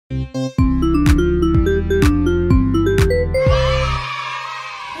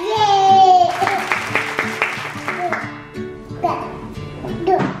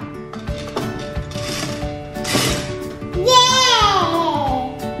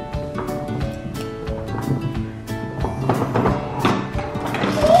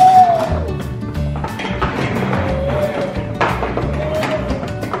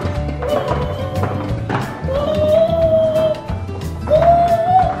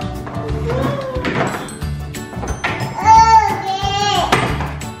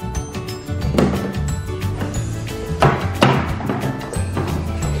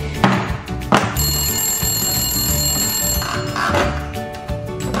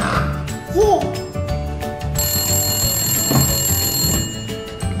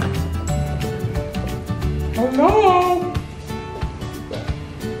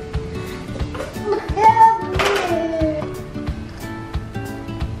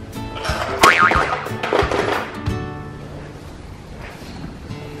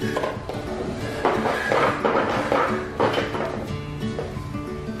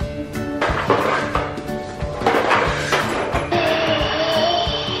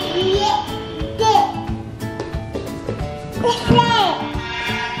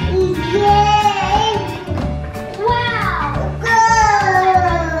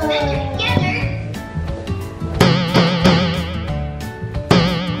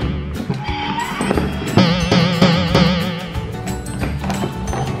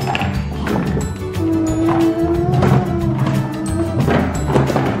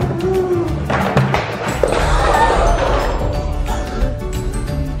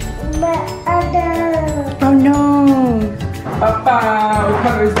Oh no! Papa, what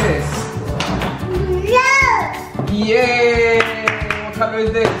color is this? Blue. Yay! What color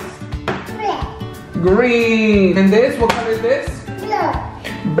is this? Red. Green. And this, what color is this? Blue.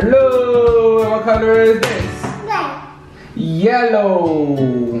 Blue. And what color is this? Red.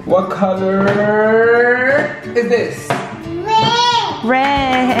 Yellow. What color is this? Red.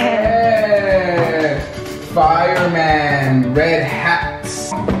 Red. Red. Fireman. Red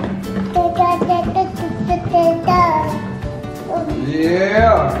hats.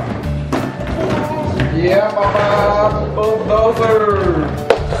 Yeah. Yeah, Papa. Bulldozer.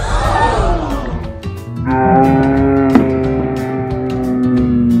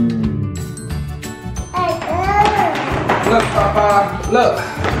 Look, Papa. Look.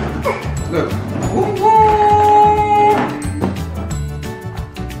 Look.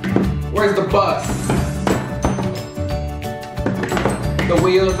 Where's the bus? The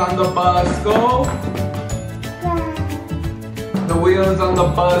wheels on the bus go. The wheels on the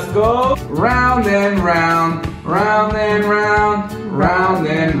bus go round and round, round and round, round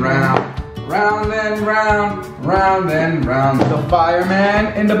and round, round and round, round and round. The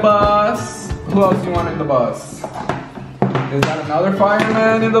fireman in the bus. Who else you want in the bus? Is that another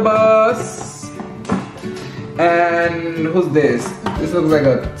fireman in the bus? And who's this? This looks like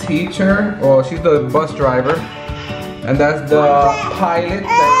a teacher. Oh, she's the bus driver. And that's the pilot, the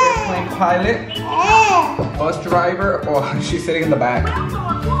airplane pilot. Bus driver. Oh, she's sitting in the back.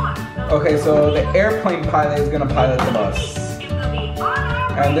 Okay, so the airplane pilot is gonna pilot the bus.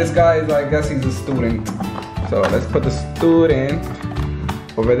 And this guy is, I guess he's a student. So let's put the student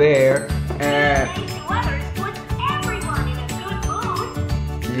over there. And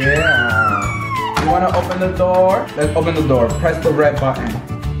yeah. You wanna open the door? Let's open the door. Press the red button.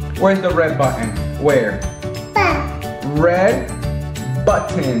 Where's the red button? Where? Red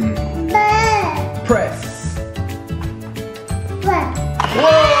button. Press.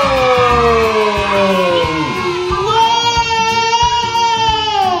 Whoa!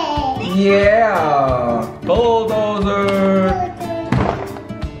 Yeah! Bulldozer!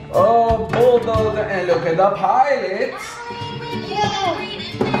 Oh, bulldozer! And look at the pilot!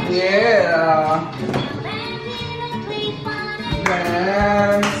 Yeah!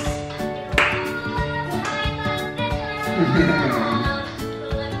 Dance!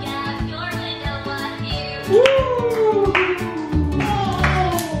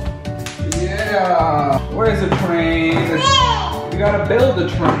 Yeah! Where's the train? You gotta build the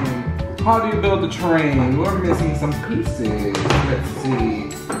train. How do you build the train? We're missing some pieces. Let's see.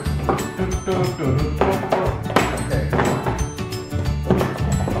 Okay.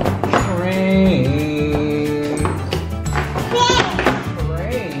 Train.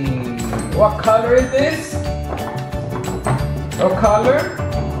 Train. What color is this? What color?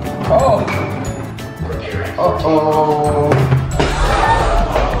 Oh. Uh-oh.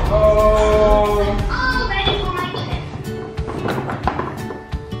 Oh. All ready for my trip.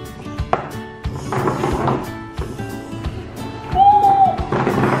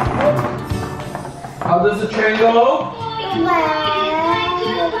 How does the train go?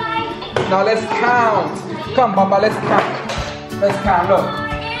 Now let's count. Come, Papa, let's count. Let's count, look.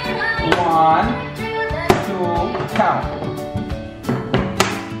 1, 2, count.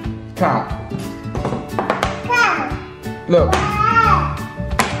 Count. Look.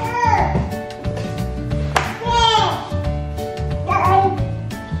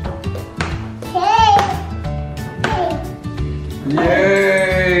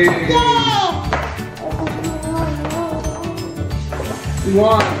 Yay!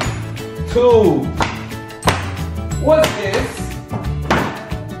 1, 2. What's this?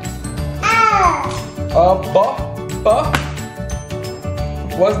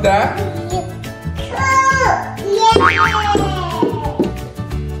 What's that?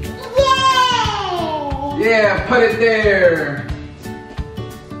 Yeah, put it there.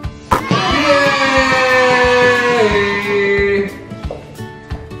 Yay!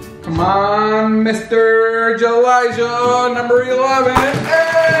 Come on, Mr. Jelijah, number 11.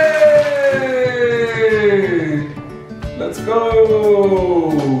 Hey! Let's go.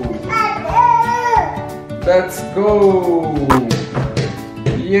 Let's go.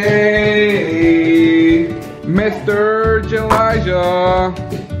 Yay! Mr. Jelijah.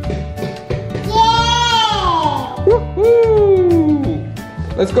 Woohoo!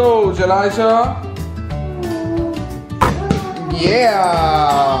 Let's go, Jelijah.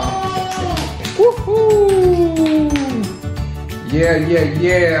 Yeah! Woohoo! Yeah, yeah,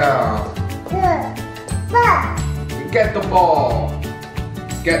 yeah. Get the ball.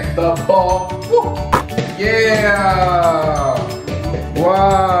 Get the ball. Woo. Yeah!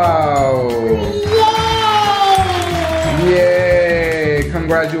 Wow! Yay!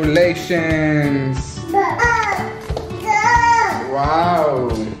 Congratulations! Wow!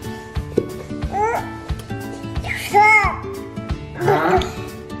 Huh?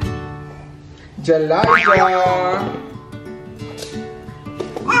 Jelijah!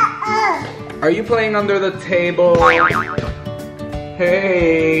 Are you playing under the table?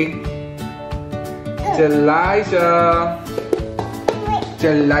 Hey! Jelijah!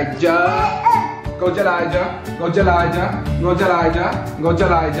 Jelijah! Go Jelijah! Go Jelijah! Go Jelijah! Go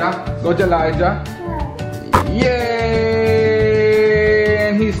Jelijah! Go Jelijah! Yay!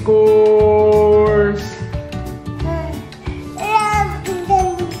 And he scores!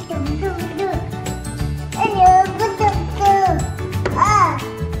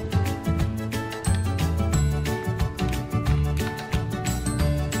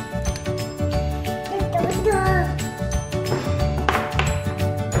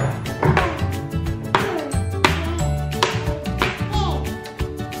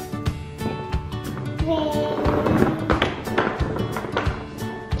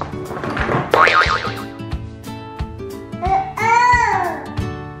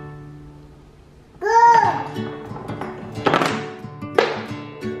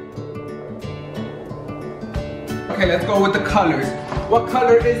 Okay, let's go with the colors. What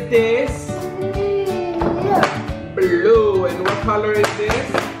color is this? Blue. And what color is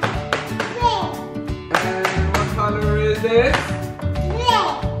this? And what color is this?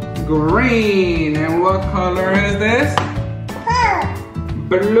 Green. And what color is this?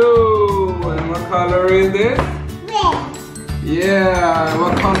 Blue. And what color is this? Yeah. And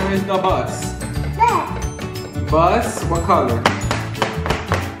what color is the bus? Bus. What color?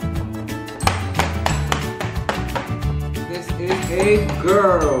 This is a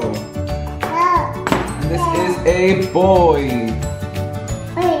girl. And this is a boy.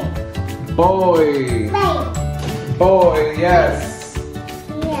 Boy. Boy, yes.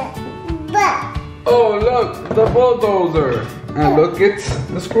 Oh, look, the bulldozer. And look, it's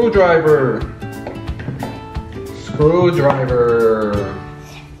the screwdriver. Screwdriver.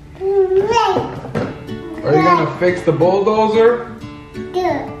 Are you gonna fix the bulldozer?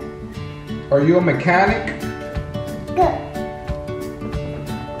 Are you a mechanic?